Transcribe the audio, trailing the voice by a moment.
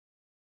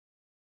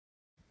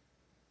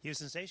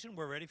Houston Station,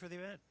 we're ready for the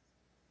event.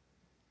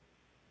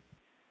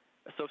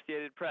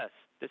 Associated Press,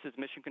 this is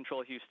Mission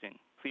Control Houston.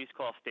 Please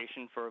call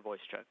station for a voice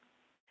check.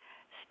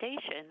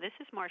 Station, this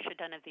is Marcia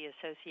Dunn of the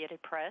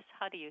Associated Press.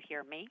 How do you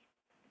hear me?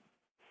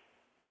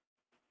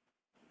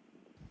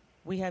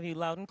 We have you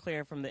loud and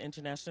clear from the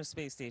International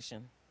Space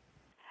Station.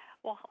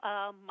 Well,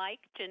 Mike,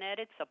 Jeanette,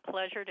 it's a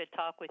pleasure to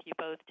talk with you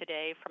both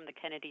today from the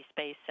Kennedy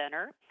Space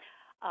Center.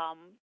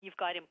 You've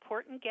got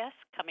important guests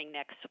coming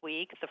next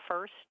week, the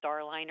first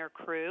Starliner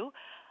crew.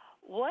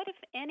 What, if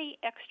any,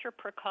 extra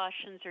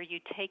precautions are you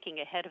taking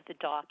ahead of the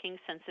docking,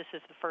 since this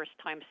is the first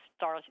time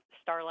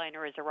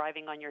Starliner is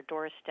arriving on your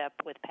doorstep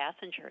with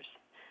passengers?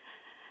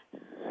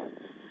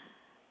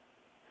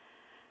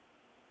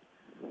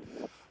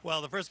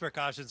 Well, the first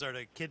precautions are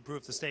to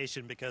kid-proof the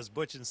station, because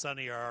Butch and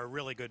Sonny are our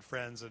really good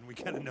friends, and we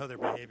kind of know their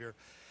behavior.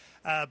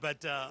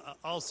 But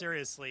all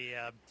seriously,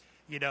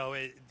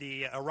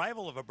 the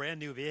arrival of a brand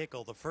new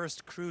vehicle, the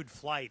first crewed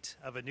flight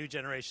of a new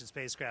generation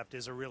spacecraft,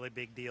 is a really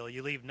big deal.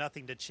 You leave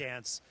nothing to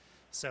chance.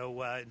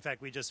 So, in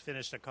fact, we just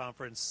finished a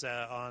conference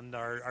on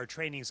our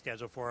training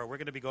schedule for it. We're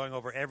going to be going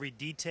over every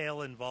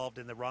detail involved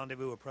in the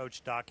rendezvous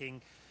approach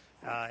docking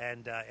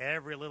and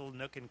every little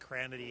nook and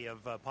cranny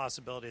of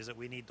possibilities that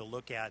we need to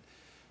look at.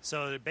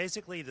 So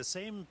basically the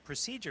same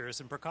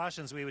procedures and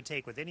precautions we would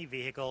take with any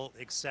vehicle,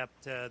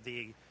 except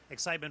the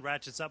excitement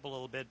ratchets up a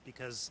little bit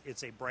because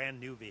it's a brand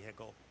new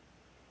vehicle.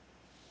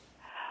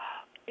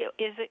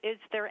 Is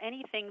there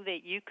anything that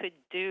you could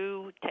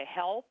do to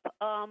help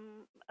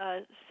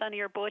Sonny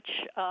or Butch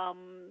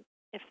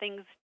if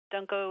things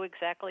don't go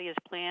exactly as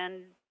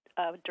planned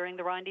during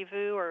the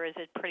rendezvous, or is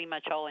it pretty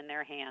much all in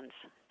their hands?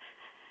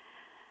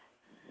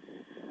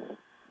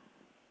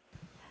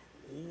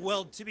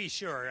 Well, to be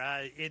sure,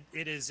 it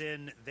is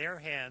in their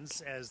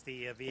hands as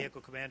the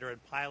vehicle commander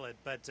and pilot,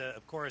 but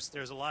of course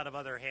there's a lot of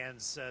other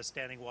hands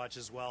standing watch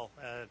as well.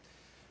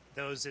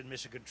 Those in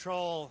mission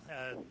control,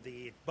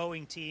 the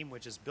Boeing team,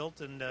 which is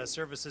built and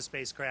services the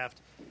spacecraft.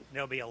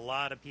 There'll be a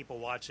lot of people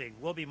watching.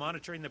 We'll be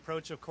monitoring the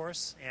approach, of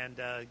course, and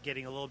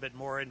getting a little bit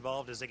more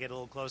involved as they get a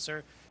little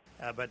closer.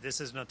 But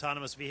this is an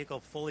autonomous vehicle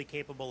fully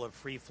capable of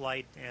free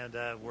flight, and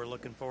we're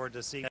looking forward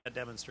to seeing that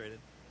demonstrated.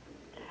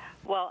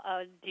 Well,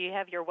 do you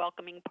have your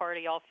welcoming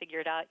party all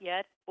figured out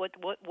yet? What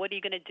are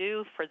you going to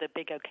do for the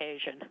big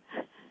occasion?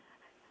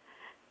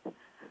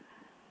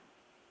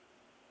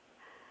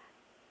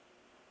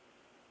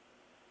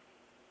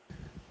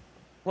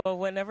 Well,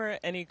 whenever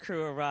any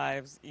crew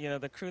arrives,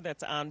 the crew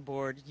that's on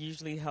board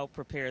usually help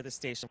prepare the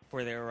station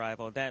for their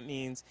arrival. That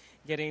means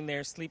getting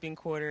their sleeping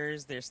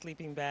quarters, their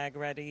sleeping bag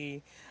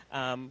ready,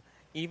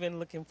 even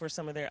looking for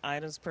some of their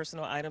items,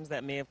 personal items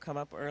that may have come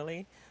up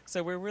early.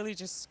 So we're really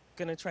just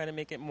going to try to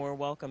make it more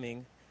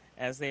welcoming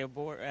as they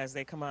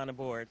come on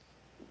aboard.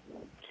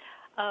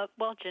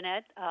 Well,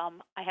 Jeanette,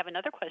 I have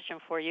another question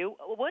for you.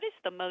 What is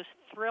the most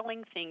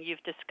thrilling thing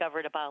you've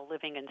discovered about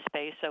living in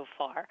space so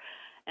far?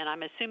 And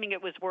I'm assuming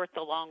it was worth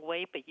the long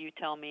wait, but you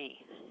tell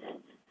me.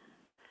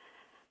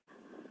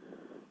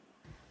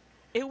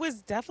 It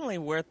was definitely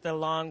worth the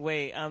long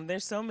wait.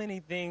 There's so many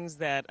things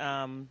that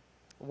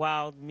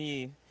wowed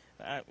me.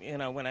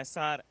 When I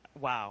saw it,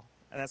 wow,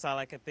 that's all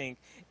I could think.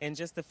 And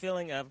just the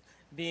feeling of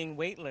being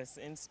weightless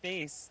in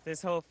space,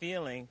 this whole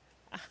feeling.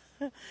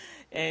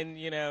 And,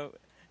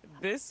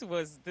 this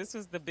was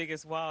the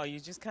biggest wow. You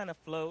just kind of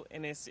float,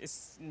 and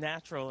it's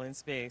natural in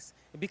space.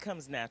 It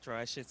becomes natural,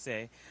 I should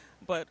say.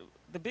 But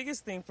the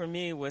biggest thing for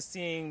me was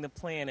seeing the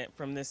planet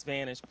from this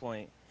vantage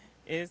point.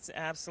 It's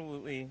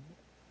absolutely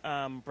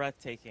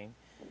breathtaking.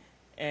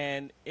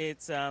 And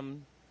its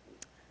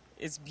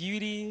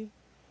beauty,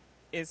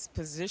 its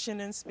position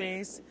in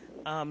space,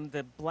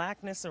 the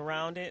blackness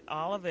around it,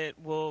 all of it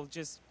will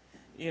just,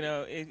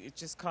 it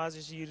just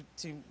causes you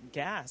to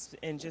gasp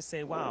and just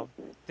say, wow,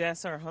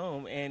 that's our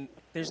home, and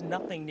there's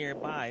nothing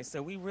nearby.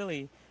 So we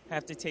really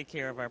have to take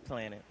care of our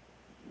planet.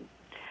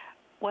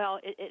 Well,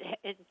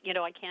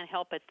 I can't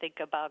help but think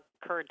about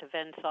current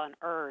events on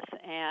Earth,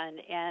 and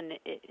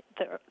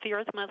the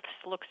Earth must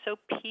look so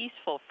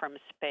peaceful from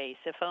space.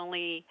 If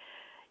only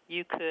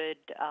you could,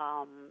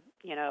 I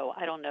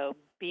don't know,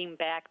 beam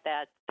back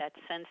that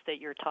sense that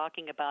you're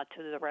talking about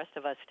to the rest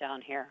of us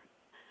down here.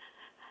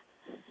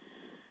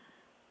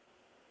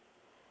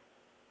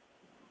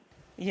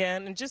 Yeah,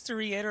 and just to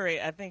reiterate,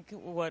 I think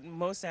what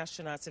most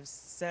astronauts have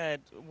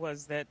said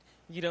was that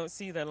you don't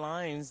see the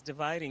lines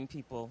dividing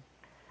people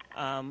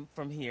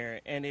from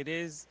here, and it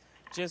is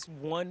just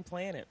one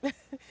planet.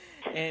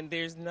 And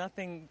there's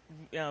nothing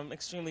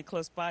extremely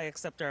close by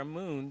except our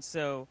moon.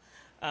 So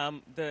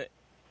the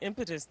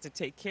impetus to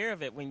take care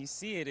of it when you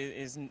see it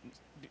is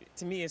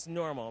to me, it's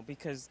normal,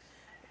 because,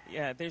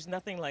 there's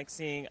nothing like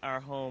seeing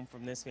our home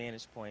from this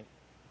vantage point.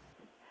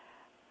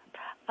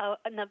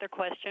 Another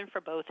question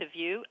for both of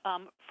you.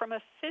 From a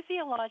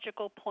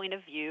physiological point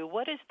of view,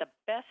 what is the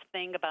best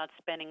thing about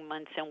spending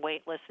months in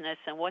weightlessness,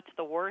 and what's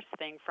the worst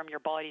thing from your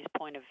body's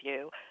point of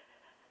view?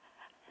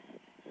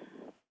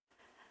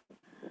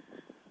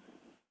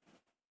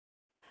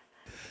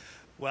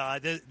 Well,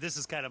 this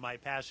is kind of my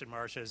passion,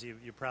 Marcia, as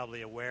you're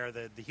probably aware,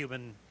 that the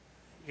human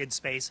in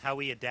space, how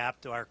we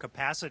adapt to our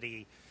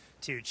capacity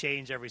to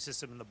change every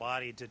system in the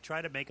body to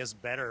try to make us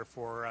better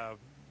for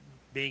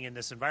being in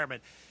this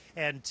environment.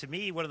 And to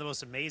me, one of the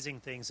most amazing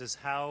things is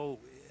how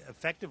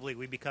effectively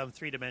we become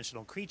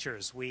three-dimensional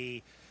creatures.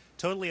 We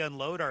totally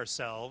unload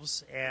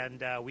ourselves,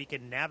 and we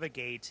can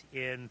navigate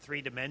in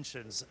 3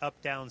 dimensions,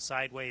 up, down,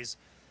 sideways,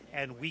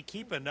 and we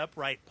keep an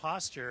upright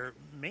posture,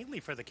 mainly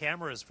for the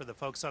cameras, for the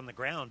folks on the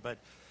ground. But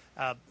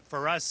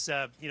for us,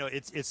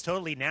 it's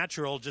totally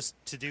natural just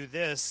to do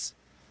this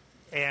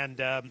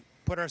and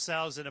put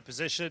ourselves in a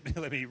position,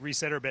 let me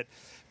reset her a bit,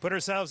 put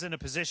ourselves in a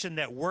position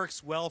that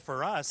works well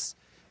for us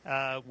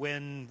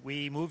when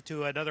we move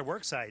to another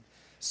work site.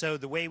 So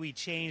the way we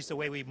change, the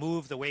way we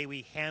move, the way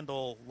we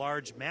handle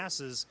large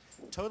masses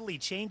totally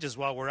changes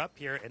while we're up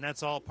here, and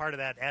that's all part of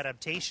that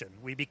adaptation.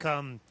 We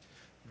become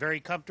very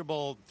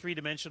comfortable,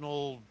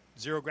 3-dimensional,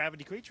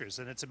 zero-gravity creatures,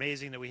 and it's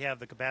amazing that we have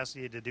the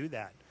capacity to do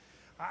that.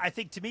 I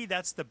think, to me,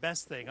 that's the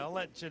best thing. I'll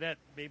let Jeanette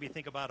maybe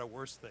think about a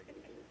worse thing.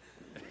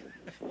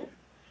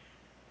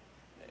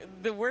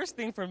 The worst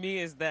thing for me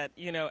is that,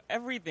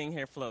 everything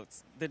here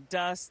floats. The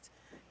dust,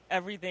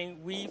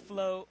 everything, we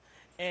float.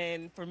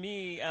 And for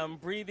me,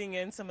 breathing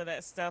in some of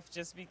that stuff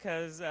just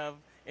because of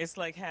it's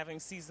like having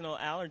seasonal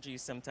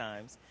allergies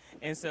sometimes.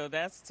 And so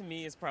that's, to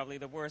me, is probably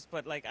the worst.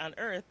 But like on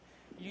Earth,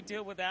 you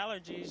deal with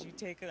allergies, you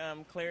take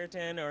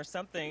Claritin or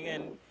something,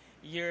 and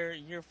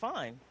you're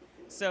fine.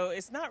 So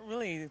it's not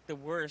really the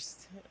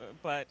worst,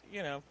 but,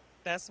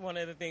 that's one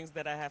of the things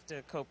that I have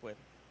to cope with.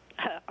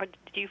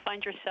 Do you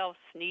find yourself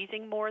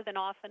sneezing more than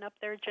often up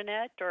there,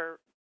 Jeanette, or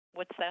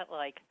what's that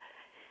like?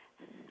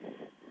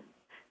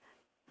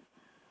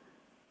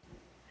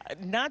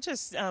 Not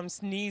just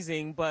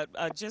sneezing, but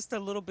just a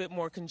little bit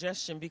more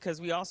congestion because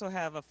we also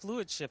have a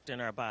fluid shift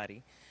in our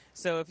body.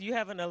 So if you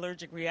have an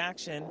allergic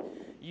reaction,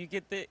 you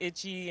get the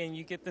itchy and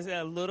you get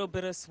a little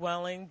bit of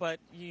swelling, but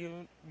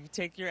you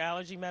take your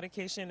allergy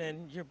medication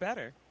and you're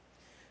better.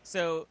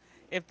 So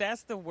if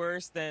that's the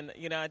worst, then,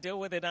 I deal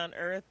with it on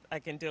Earth, I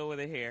can deal with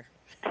it here.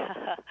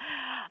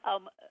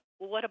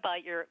 What about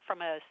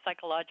from a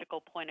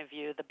psychological point of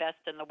view, the best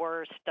and the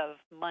worst of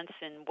months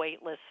in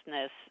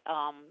weightlessness?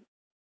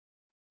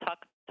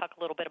 Talk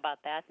a little bit about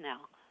that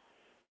now.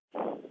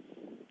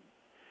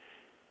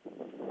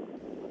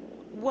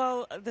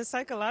 Well, the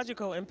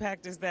psychological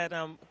impact is that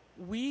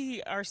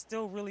we are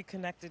still really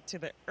connected to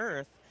the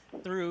Earth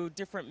through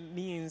different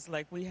means.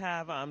 Like we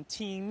have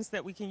Teams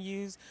that we can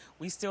use.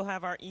 We still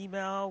have our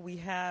email. We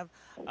have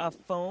a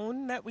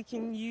phone that we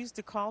can use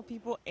to call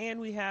people. And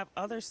we have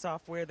other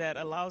software that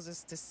allows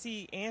us to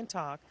see and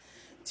talk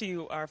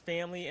to our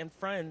family and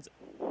friends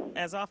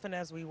as often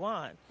as we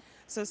want.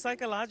 So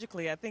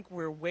psychologically, I think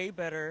we're way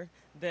better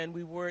than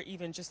we were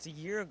even just a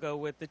year ago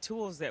with the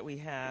tools that we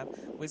have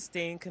with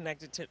staying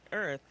connected to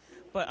Earth.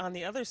 But on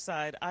the other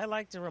side, I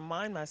like to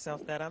remind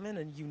myself that I'm in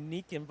a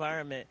unique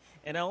environment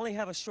and I only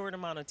have a short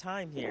amount of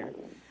time here.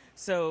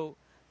 So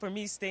for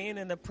me, staying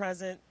in the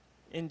present,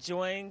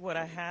 enjoying what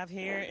I have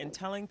here and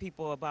telling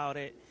people about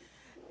it,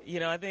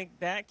 I think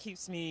that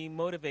keeps me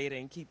motivated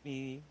and keep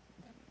me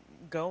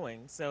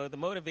going. So the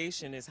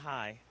motivation is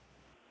high.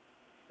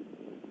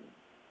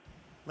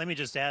 Let me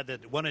just add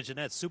that one of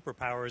Jeanette's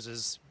superpowers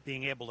is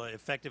being able to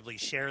effectively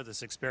share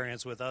this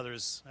experience with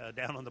others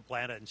down on the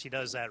planet, and she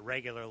does that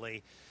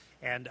regularly.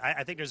 And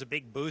I think there's a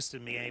big boost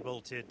in being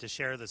able to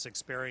share this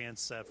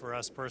experience for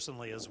us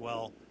personally as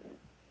well.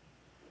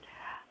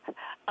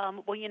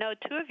 Well,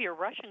 2 of your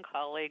Russian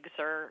colleagues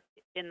are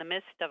in the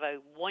midst of a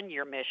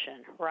 1-year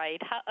mission,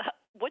 right?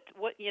 What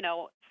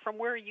from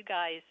where you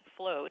guys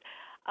float,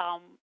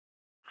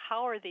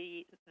 how are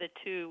the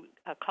 2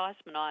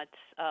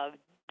 cosmonauts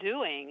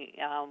doing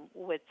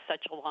with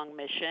such a long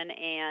mission?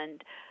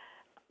 And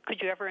could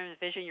you ever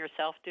envision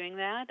yourself doing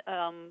that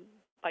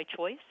by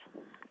choice?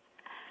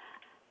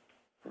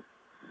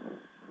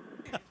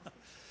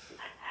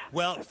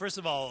 Well, first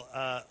of all,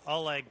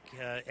 Oleg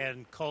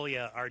and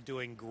Kolya are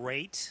doing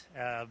great.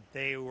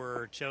 They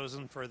were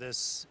chosen for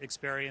this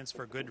experience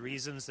for good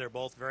reasons. They're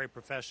both very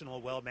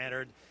professional,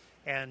 well-mannered,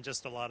 and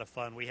just a lot of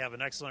fun. We have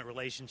an excellent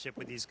relationship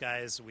with these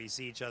guys. We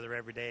see each other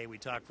every day. We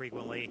talk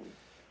frequently.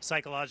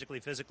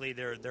 Psychologically, physically,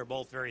 they're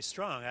both very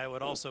strong. I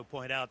would also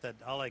point out that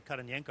Oleg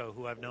Kononenko,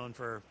 who I've known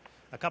for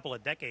a couple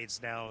of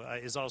decades now,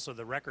 is also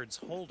the records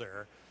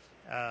holder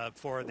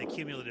for the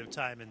cumulative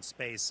time in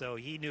space. So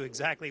he knew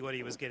exactly what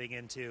he was getting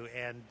into,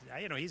 and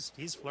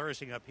he's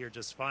flourishing up here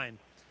just fine.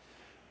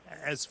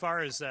 As far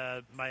as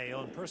my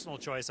own personal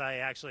choice, I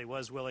actually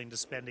was willing to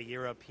spend a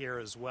year up here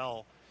as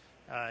well.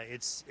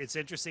 It's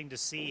interesting to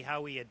see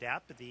how we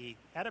adapt. The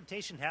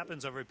adaptation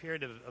happens over a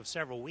period of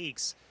several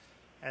weeks,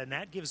 and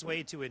that gives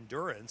way to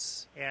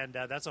endurance, and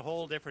that's a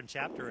whole different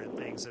chapter in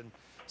things. And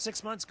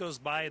 6 months goes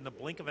by in the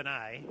blink of an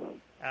eye,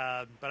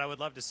 but I would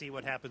love to see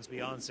what happens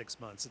beyond 6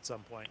 months at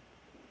some point.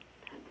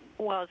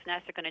 Well, is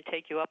NASA going to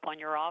take you up on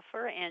your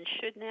offer? And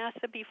should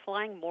NASA be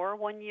flying more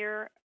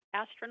 1-year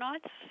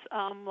astronauts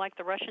like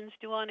the Russians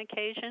do on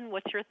occasion?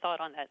 What's your thought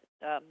on that,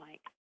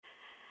 Mike?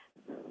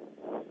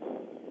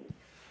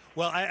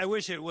 Well, I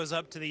wish it was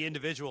up to the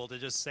individual to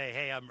just say,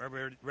 "Hey, I'm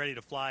ready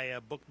to fly.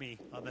 Book me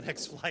on the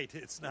next flight."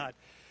 It's not.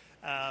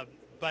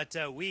 But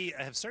we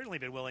have certainly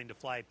been willing to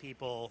fly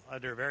people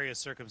under various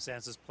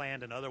circumstances,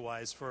 planned and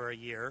otherwise, for a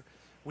year.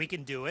 We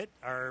can do it.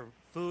 Our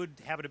food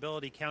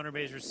habitability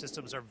countermeasure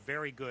systems are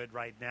very good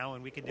right now,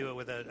 and we can do it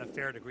with a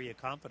fair degree of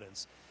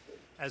confidence.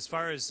 As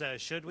far as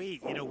should we,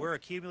 we're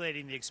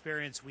accumulating the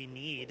experience we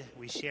need.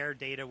 We share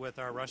data with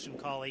our Russian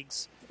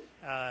colleagues,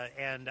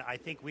 and I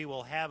think we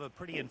will have a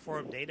pretty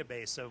informed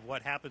database of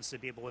what happens to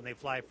people when they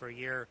fly for a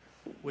year,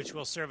 which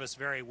will serve us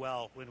very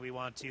well when we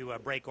want to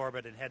break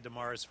orbit and head to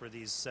Mars for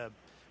these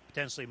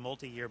potentially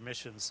multi-year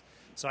missions.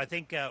 So I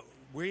think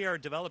we are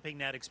developing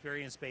that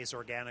experience base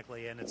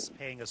organically, and it's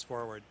paying us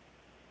forward.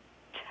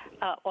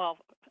 Well,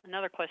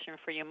 another question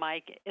for you,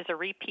 Mike. As a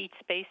repeat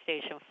space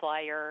station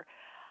flyer,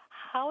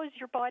 how is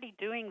your body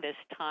doing this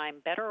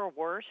time? Better or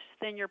worse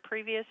than your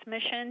previous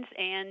missions?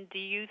 And do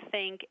you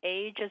think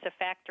age is a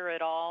factor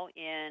at all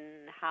in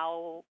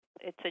how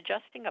it's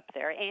adjusting up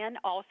there? And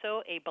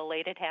also a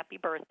belated happy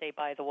birthday,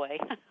 by the way.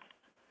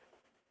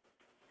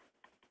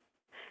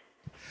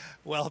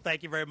 Well,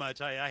 thank you very much.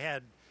 I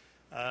had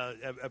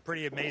a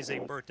pretty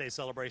amazing birthday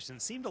celebration.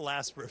 It seemed to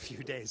last for a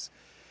few days.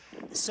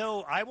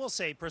 So I will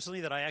say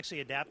personally that I actually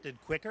adapted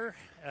quicker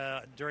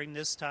during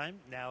this time.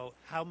 Now,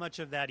 how much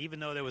of that, even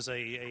though there was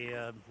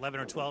a 11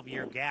 or 12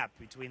 year gap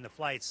between the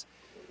flights,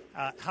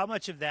 how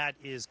much of that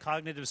is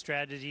cognitive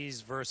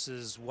strategies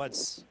versus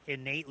what's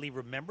innately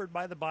remembered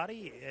by the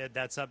body?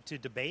 That's up to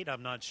debate.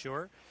 I'm not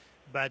sure.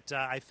 But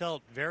I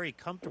felt very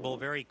comfortable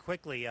very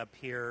quickly up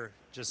here,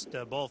 just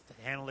both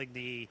handling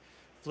the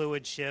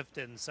fluid shift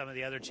and some of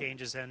the other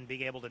changes and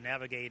being able to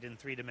navigate in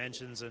 3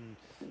 dimensions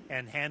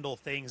and handle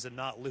things and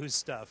not lose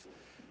stuff.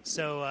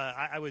 So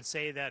I would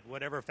say that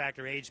whatever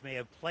factor age may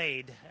have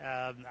played,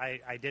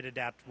 I did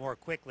adapt more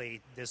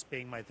quickly, this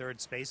being my 3rd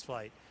space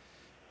flight.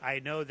 I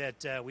know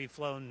that we've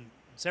flown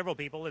several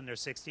people in their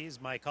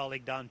 60s. My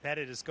colleague Don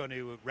Pettit is going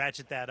to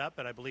ratchet that up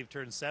and I believe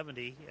turn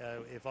 70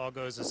 if all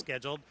goes as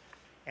scheduled.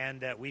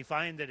 And we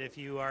find that if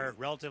you are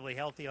relatively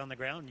healthy on the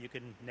ground, you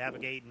can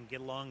navigate and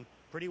get along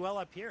pretty well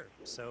up here.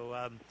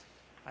 So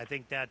I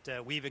think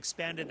that we've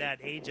expanded that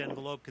age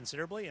envelope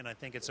considerably, and I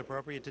think it's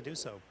appropriate to do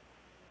so.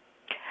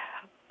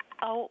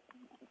 Oh,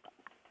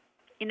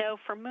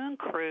 for moon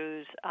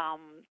crews,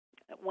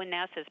 when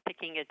NASA is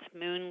picking its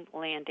moon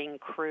landing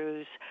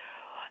crews,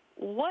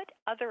 what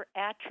other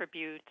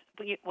attributes,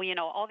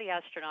 all the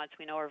astronauts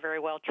we know are very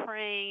well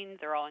trained,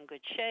 they're all in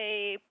good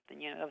shape,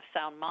 have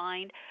sound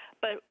mind,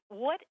 but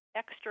what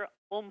extra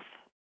oomph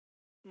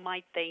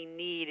might they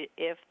need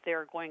if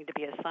they're going to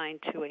be assigned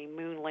to a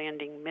moon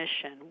landing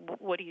mission?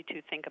 What do you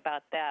two think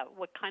about that?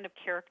 What kind of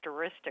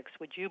characteristics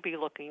would you be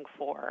looking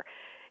for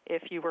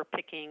if you were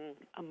picking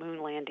a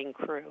moon landing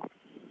crew?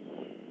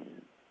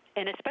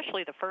 And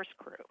especially the first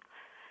crew.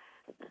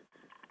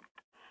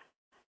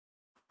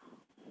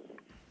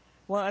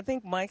 Well, I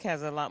think Mike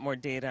has a lot more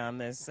data on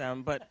this,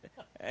 but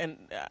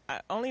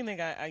only thing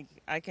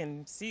I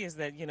can see is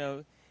that,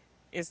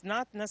 it's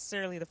not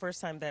necessarily the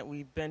first time that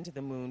we've been to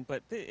the moon,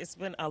 but it's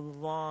been a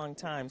long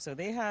time. So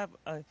they have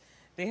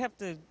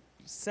to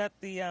set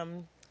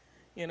the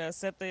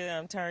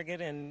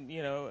target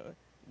and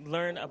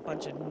learn a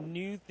bunch of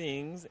new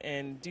things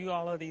and do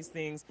all of these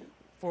things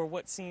for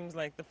what seems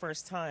like the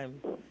first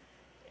time.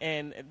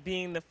 And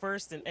being the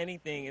first in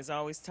anything is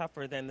always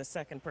tougher than the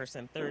second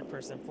person, third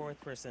person,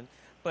 fourth person.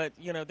 But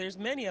there's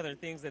many other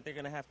things that they're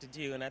going to have to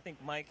do, and I think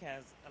Mike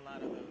has a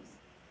lot of those.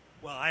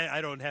 Well, I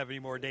don't have any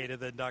more data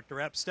than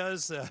Dr. Epps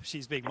does.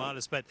 She's being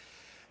modest. But,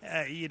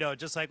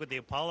 just like with the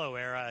Apollo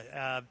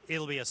era,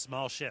 it'll be a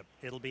small ship.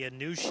 It'll be a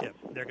new ship.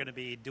 They're going to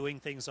be doing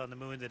things on the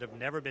moon that have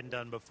never been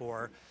done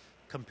before.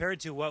 Compared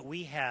to what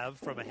we have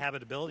from a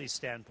habitability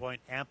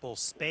standpoint, ample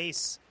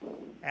space,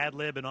 ad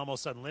lib, and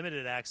almost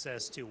unlimited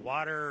access to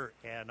water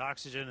and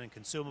oxygen and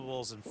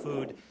consumables and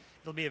food.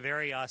 It'll be a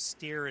very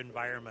austere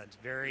environment,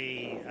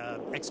 very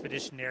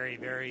expeditionary,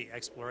 very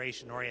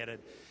exploration-oriented.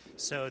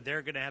 So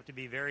they're going to have to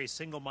be very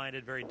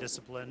single-minded, very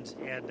disciplined,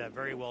 and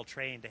very well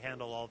trained to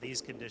handle all these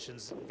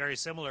conditions, very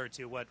similar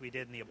to what we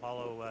did in the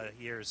Apollo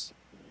years.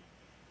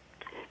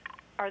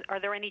 Are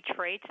there any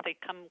traits that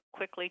come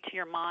quickly to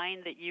your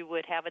mind that you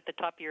would have at the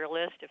top of your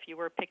list if you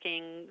were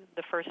picking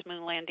the first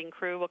moon landing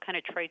crew? What kind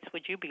of traits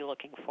would you be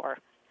looking for?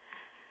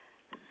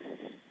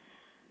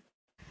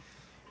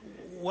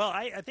 Well,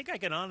 I think I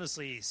can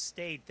honestly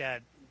state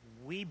that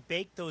we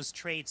bake those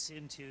traits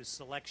into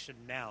selection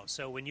now.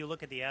 So when you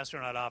look at the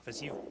astronaut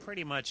office, you've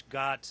pretty much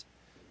got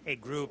a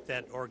group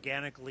that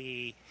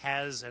organically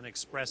has and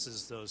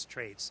expresses those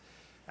traits.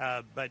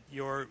 But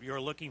you're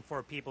looking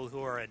for people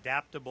who are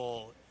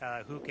adaptable,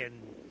 who can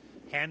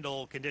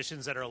handle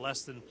conditions that are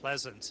less than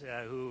pleasant,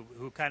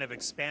 who kind of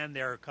expand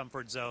their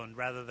comfort zone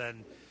rather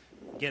than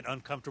get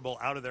uncomfortable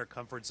out of their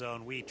comfort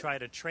zone. We try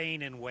to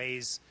train in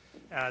ways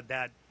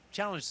that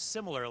challenge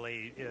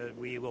similarly.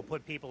 We will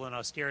put people in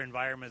austere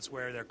environments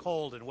where they're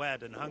cold and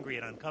wet and hungry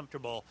and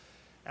uncomfortable,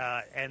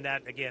 and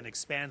that again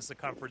expands the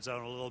comfort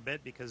zone a little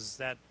bit because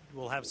that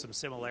will have some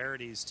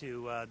similarities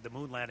to the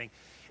moon landing,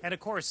 and of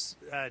course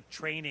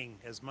training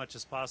as much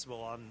as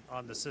possible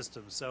on the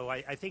system. So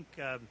I think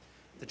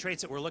the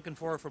traits that we're looking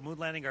for moon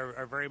landing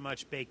are very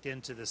much baked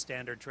into the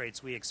standard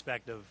traits we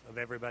expect of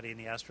everybody in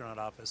the astronaut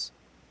office.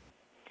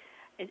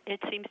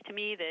 It seems to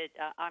me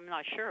that I'm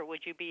not sure.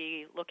 Would you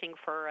be looking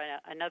for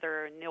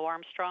another Neil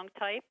Armstrong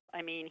type?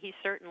 I mean, he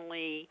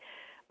certainly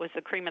was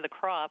the cream of the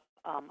crop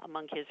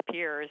among his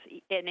peers,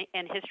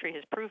 and history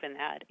has proven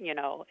that, you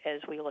know,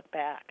 as we look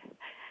back.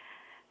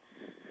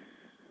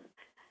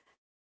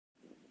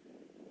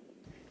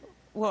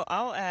 Well,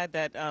 I'll add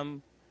that,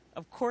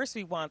 of course,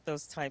 we want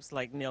those types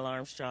like Neil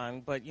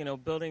Armstrong, but, you know,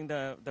 building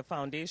the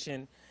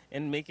foundation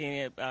and making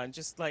it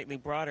just slightly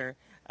broader,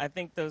 I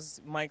think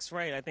Mike's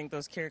right. I think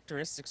those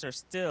characteristics are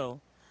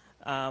still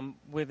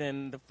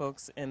within the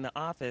folks in the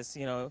office,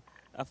 you know,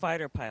 a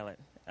fighter pilot.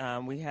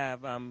 We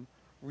have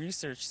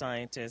research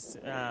scientists,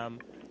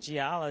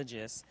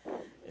 geologists.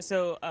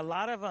 So a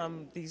lot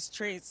of these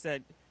traits,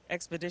 that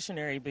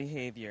expeditionary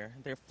behavior,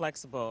 they're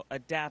flexible,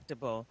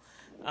 adaptable.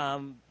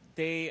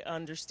 They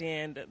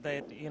understand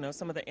that, you know,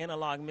 some of the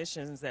analog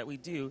missions that we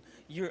do,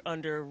 you're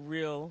under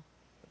real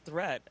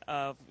threat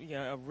of, you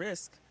know, a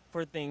risk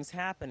for things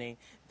happening.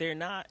 They're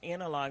not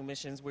analog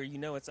missions where you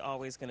know it's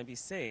always going to be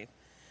safe.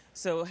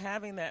 So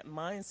having that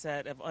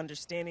mindset of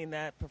understanding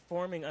that,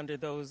 performing under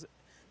those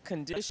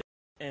conditions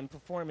and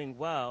performing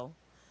well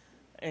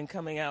and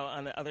coming out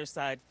on the other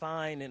side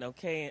fine and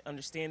okay, and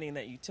understanding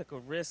that you took a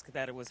risk,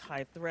 that it was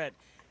high threat,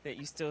 that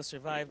you still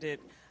survived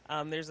it.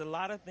 There's a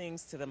lot of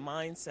things to the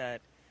mindset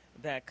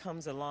that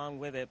comes along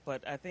with it,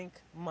 but I think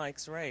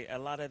Mike's right. A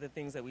lot of the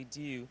things that we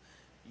do,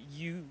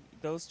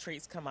 those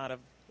traits come out of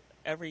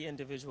every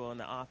individual in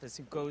the office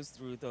who goes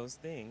through those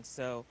things.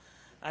 So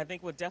I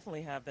think we'll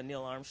definitely have the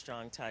Neil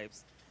Armstrong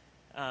types,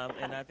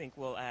 and I think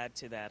we'll add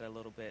to that a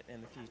little bit in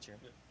the future.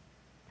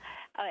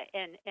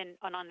 And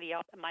on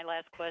my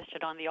last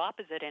question, on the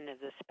opposite end of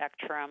the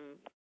spectrum,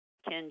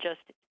 can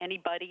just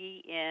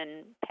anybody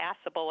in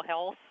passable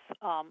health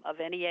of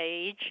any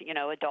age, you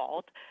know,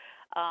 adult,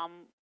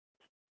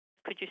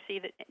 could you see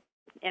that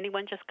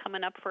anyone just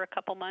coming up for a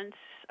couple months,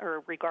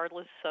 or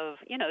regardless of,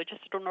 you know,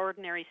 just an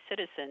ordinary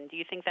citizen? Do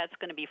you think that's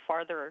going to be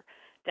farther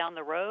down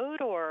the road,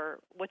 or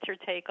what's your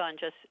take on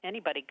just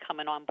anybody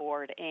coming on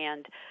board?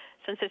 And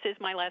since this is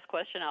my last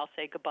question, I'll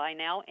say goodbye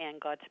now,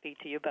 and Godspeed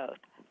to you both.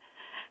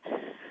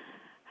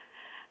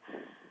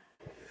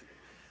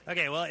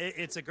 Okay, well,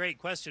 it's a great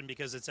question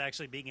because it's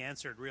actually being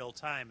answered real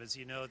time. As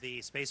you know, the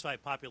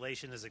spaceflight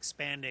population is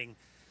expanding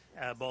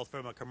both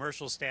from a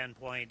commercial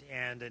standpoint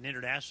and an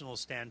international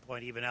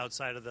standpoint, even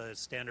outside of the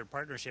standard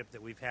partnership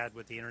that we've had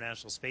with the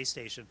International Space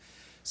Station.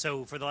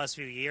 So for the last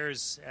few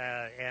years,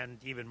 and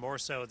even more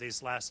so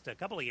these last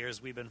couple of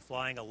years, we've been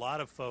flying a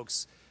lot of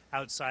folks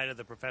outside of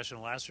the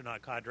professional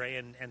astronaut cadre,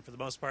 and for the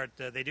most part,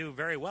 they do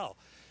very well.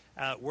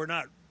 We're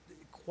not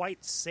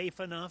quite safe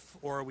enough,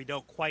 or we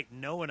don't quite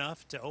know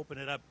enough to open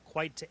it up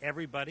quite to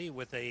everybody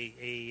with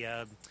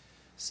a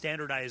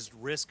standardized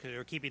risk,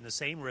 or keeping the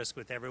same risk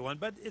with everyone,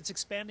 but it's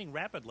expanding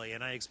rapidly,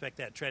 and I expect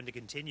that trend to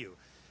continue.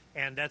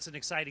 And that's an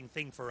exciting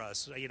thing for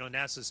us. You know,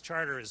 NASA's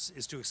charter is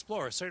to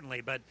explore,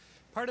 certainly, but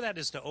part of that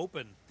is to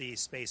open the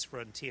space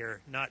frontier,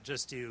 not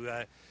just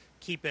to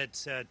keep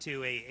it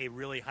to a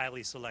really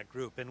highly select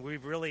group. And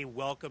we've really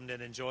welcomed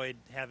and enjoyed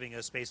having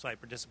spaceflight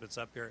participants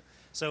up here.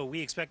 So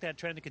we expect that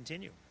trend to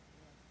continue.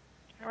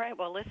 All right.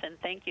 Well, listen,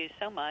 thank you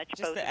so much.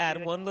 Just to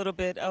add one little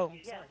bit. Oh,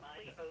 yes,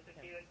 please, both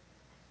of you.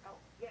 Oh,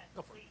 yes,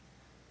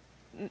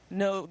 please.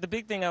 No, the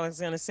big thing I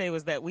was going to say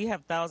was that we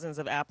have thousands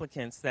of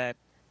applicants that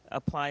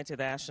apply to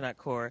the Astronaut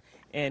Corps,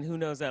 and who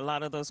knows, that a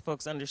lot of those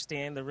folks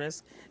understand the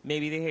risk.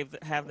 Maybe they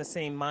have the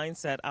same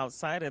mindset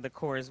outside of the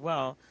Corps as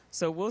well.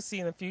 So we'll see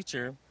in the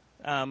future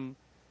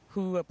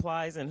who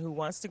applies and who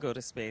wants to go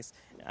to space.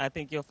 I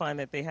think you'll find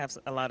that they have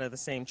a lot of the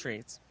same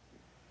traits.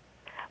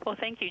 Well,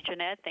 thank you,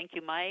 Jeanette. Thank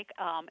you, Mike.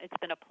 It's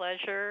been a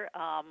pleasure.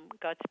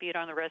 Godspeed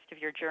on the rest of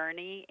your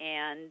journey,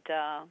 and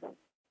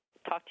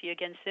talk to you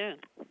again soon.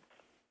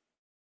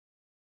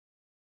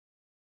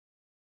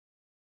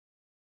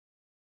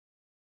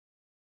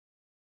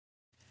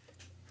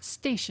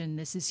 Station,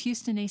 this is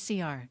Houston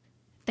ACR.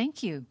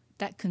 Thank you.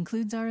 That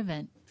concludes our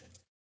event.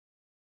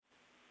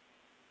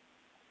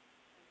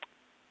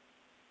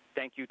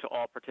 Thank you to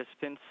all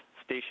participants.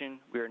 Station,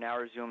 we are now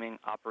resuming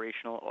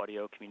operational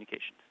audio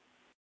communications.